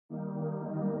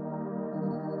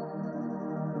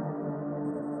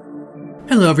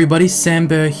Hello everybody,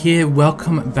 Samber here.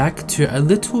 Welcome back to a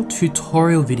little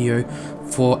tutorial video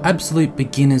for absolute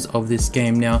beginners of this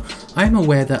game. Now, I am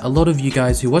aware that a lot of you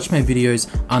guys who watch my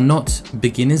videos are not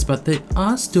beginners, but there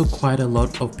are still quite a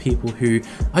lot of people who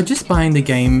are just buying the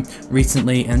game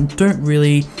recently and don't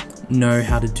really know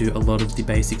how to do a lot of the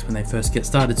basics when they first get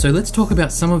started. So let's talk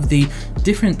about some of the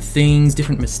different things,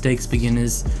 different mistakes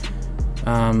beginners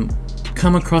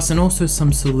come across, and also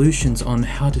some solutions on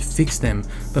how to fix them.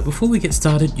 But before we get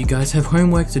started, you guys have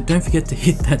homework, so don't forget to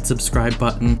hit that subscribe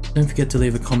button. Don't forget to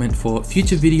leave a comment for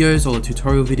future videos or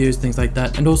tutorial videos, things like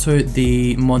that. And also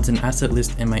the mods and asset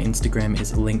list and my Instagram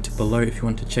is linked below if you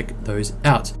want to check those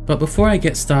out. But before I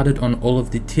get started on all of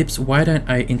the tips, why don't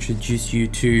I introduce you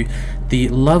to the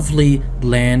lovely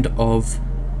land of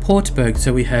Portberg.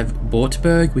 So we have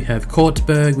Bortberg, we have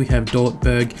Kortberg, we have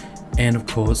Dortberg, and of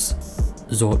course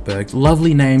Zortberg.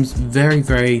 Lovely names,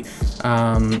 very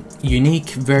unique,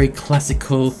 very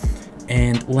classical,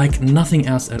 and like nothing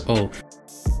else at all.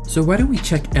 So why don't we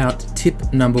check out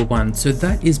tip number 1. So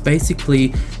that is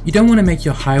basically, you don't want to make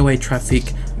your highway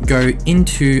traffic go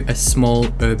into a small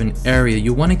urban area.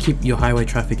 You want to keep your highway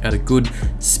traffic at a good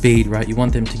speed, right? You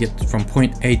want them to get from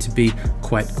point A to B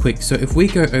quite quick. So if we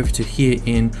go over to here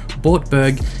in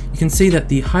Bortberg, you can see that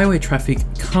the highway traffic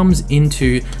comes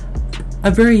into a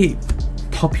very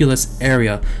populous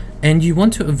area, and you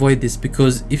want to avoid this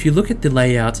because if you look at the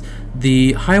layout,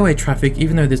 the highway traffic,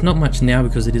 even though there's not much now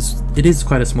because it is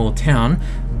quite a small town,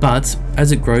 but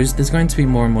as it grows there's going to be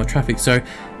more and more traffic. So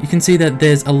you can see that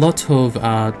there's a lot of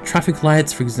traffic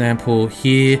lights, for example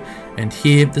here and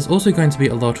here. There's also going to be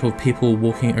a lot of people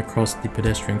walking across the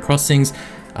pedestrian crossings.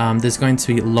 There's going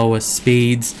to be lower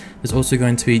speeds. There's also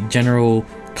going to be general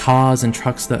cars and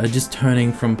trucks that are just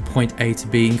turning from point A to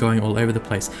B and going all over the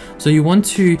place. So you want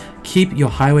to keep your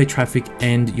highway traffic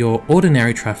and your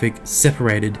ordinary traffic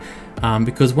separated,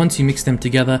 because once you mix them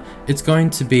together, it's going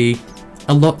to be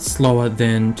a lot slower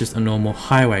than just a normal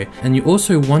highway. And you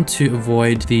also want to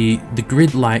avoid the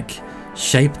grid-like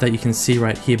shape that you can see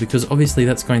right here, because obviously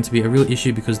that's going to be a real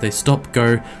issue because they stop,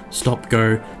 go, stop,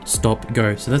 go, stop,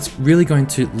 go. So that's really going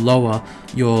to lower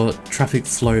your traffic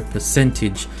flow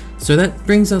percentage. So that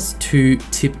brings us to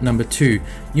tip number 2.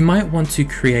 You might want to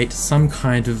create some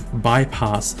kind of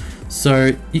bypass.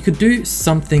 So you could do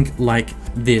something like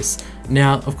this.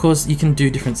 Now, of course, you can do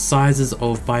different sizes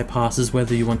of bypasses,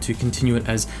 whether you want to continue it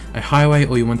as a highway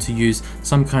or you want to use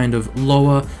some kind of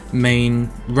lower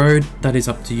main road. That is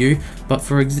up to you. But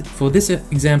for this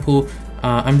example,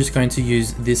 I'm just going to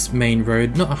use this main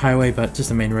road, not a highway, but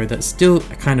just a main road that still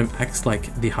kind of acts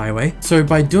like the highway. So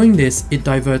by doing this, it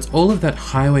diverts all of that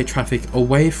highway traffic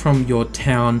away from your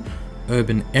town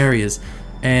urban areas.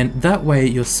 And that way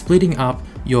you're splitting up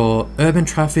your urban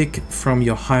traffic from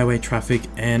your highway traffic,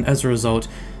 and as a result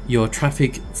your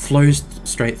traffic flows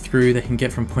straight through. They can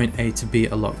get from point A to B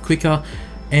a lot quicker,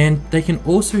 and they can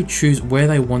also choose where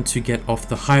they want to get off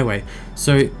the highway.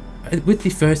 So with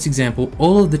the first example,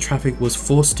 all of the traffic was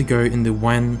forced to go in the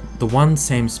one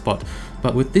same spot.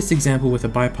 But with this example, with a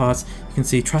bypass, you can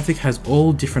see traffic has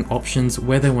all different options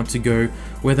where they want to go,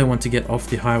 where they want to get off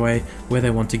the highway, where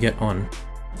they want to get on.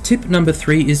 Tip number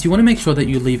 3 is you want to make sure that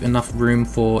you leave enough room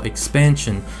for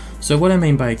expansion. So what I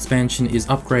mean by expansion is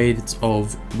upgrades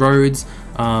of roads,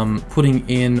 putting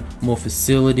in more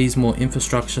facilities, more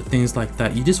infrastructure, things like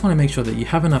that. You just want to make sure that you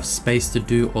have enough space to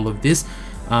do all of this.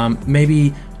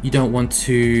 Maybe you don't want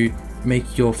to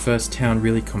make your first town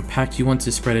really compact. You want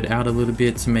to spread it out a little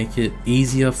bit to make it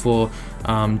easier for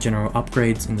general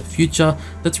upgrades in the future.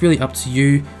 That's really up to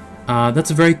you.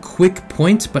 That's a very quick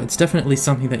point, but it's definitely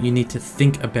something that you need to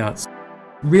think about.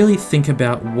 Really think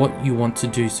about what you want to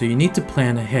do. So you need to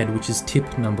plan ahead, which is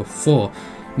tip number 4.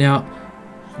 Now,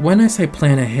 when I say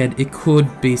plan ahead, it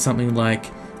could be something like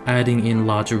adding in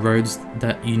larger roads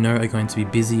that you know are going to be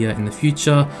busier in the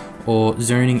future, or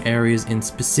zoning areas in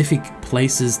specific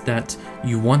places that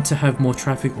you want to have more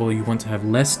traffic or you want to have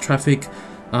less traffic,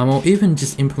 or even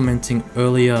just implementing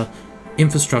earlier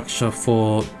infrastructure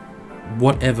for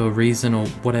whatever reason or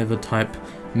whatever type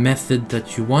method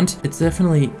that you want. It's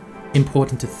definitely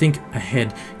important to think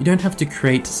ahead. You don't have to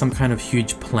create some kind of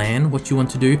huge plan what you want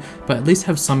to do, but at least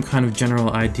have some kind of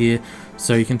general idea.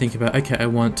 So you can think about, okay, I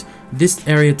want this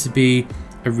area to be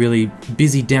a really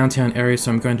busy downtown area,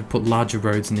 so I'm going to put larger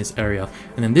roads in this area.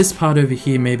 And then this part over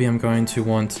here, maybe I'm going to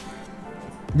want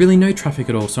really no traffic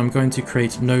at all, so I'm going to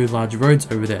create no large roads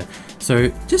over there.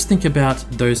 So just think about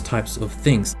those types of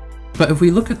things. But if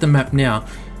we look at the map now,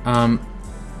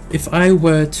 if I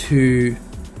were to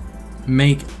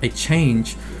make a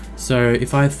change, so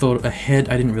if I thought ahead,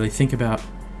 I didn't really think about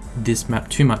this map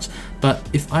too much, but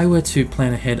if I were to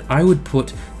plan ahead, I would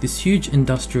put this huge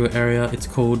industrial area, it's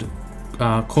called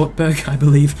Kortberg, I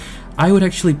believe. I would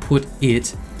actually put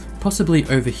it possibly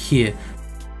over here.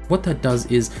 What that does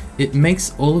is it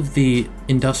makes all of the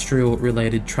industrial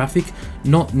related traffic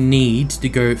not need to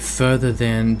go further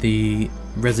than the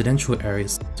residential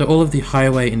areas. So all of the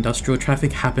highway industrial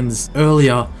traffic happens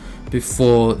earlier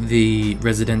before the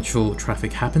residential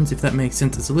traffic happens, if that makes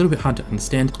sense. It's a little bit hard to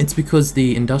understand. It's because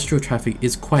the industrial traffic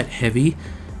is quite heavy,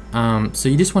 so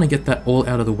you just want to get that all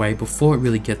out of the way before it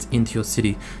really gets into your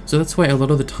city. So that's why a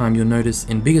lot of the time you'll notice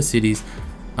in bigger cities,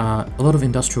 a lot of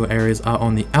industrial areas are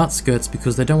on the outskirts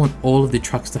because they don't want all of the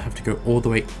trucks to have to go all the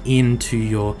way into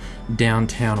your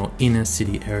downtown or inner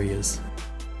city areas.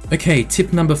 Okay,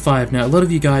 tip number 5. Now, a lot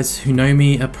of you guys who know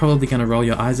me are probably going to roll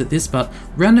your eyes at this, but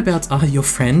roundabouts are your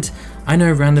friend. I know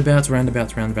roundabouts.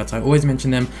 I always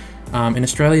mention them. In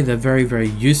Australia, they're very, very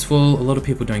useful. A lot of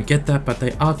people don't get that, but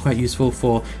they are quite useful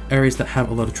for areas that have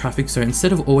a lot of traffic. So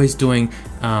instead of always doing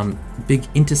big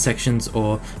intersections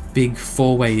or big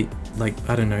four-way, like,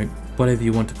 I don't know, whatever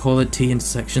you want to call it, T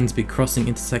intersections, big crossing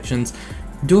intersections,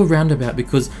 do a roundabout,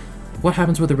 because what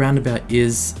happens with a roundabout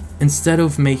is instead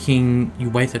of making you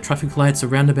wait at traffic lights, a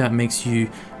roundabout makes you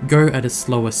go at a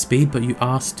slower speed, but you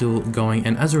are still going,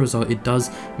 and as a result it does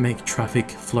make traffic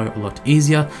flow a lot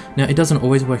easier. Now, it doesn't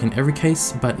always work in every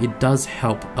case, but it does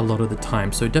help a lot of the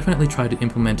time, so definitely try to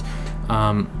implement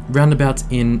roundabouts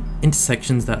in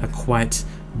intersections that are quite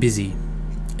busy,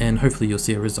 and hopefully you'll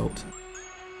see a result.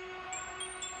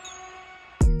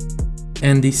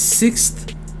 And the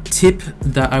 6th tip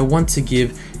that I want to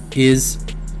give is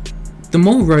the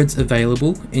more roads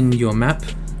available in your map,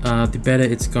 the better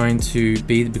it's going to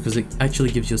be, because it actually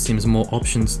gives your Sims more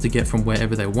options to get from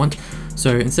wherever they want.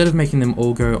 So instead of making them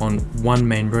all go on one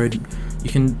main road, you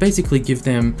can basically give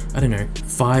them, I don't know,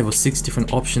 5 or 6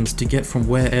 different options to get from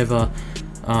wherever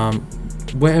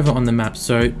on the map.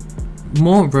 So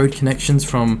more road connections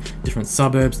from different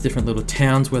suburbs, different little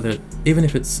towns, whether even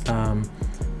if it's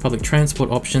public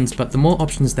transport options, but the more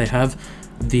options they have,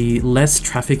 the less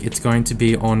traffic it's going to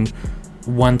be on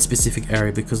one specific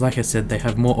area, because like I said, they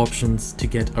have more options to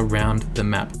get around the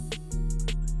map.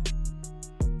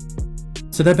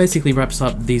 So that basically wraps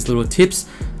up these little tips.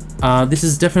 This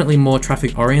is definitely more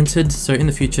traffic oriented, so in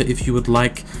the future, if you would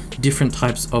like different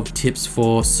types of tips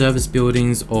for service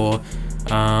buildings or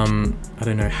I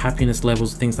don't know, happiness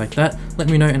levels, things like that, let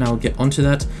me know and I'll get onto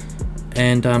that.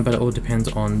 And but it all depends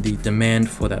on the demand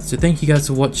for that. So thank you guys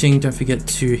for watching. Don't forget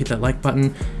to hit that like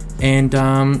button, and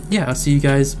yeah, I'll see you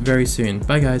guys very soon.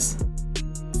 Bye guys.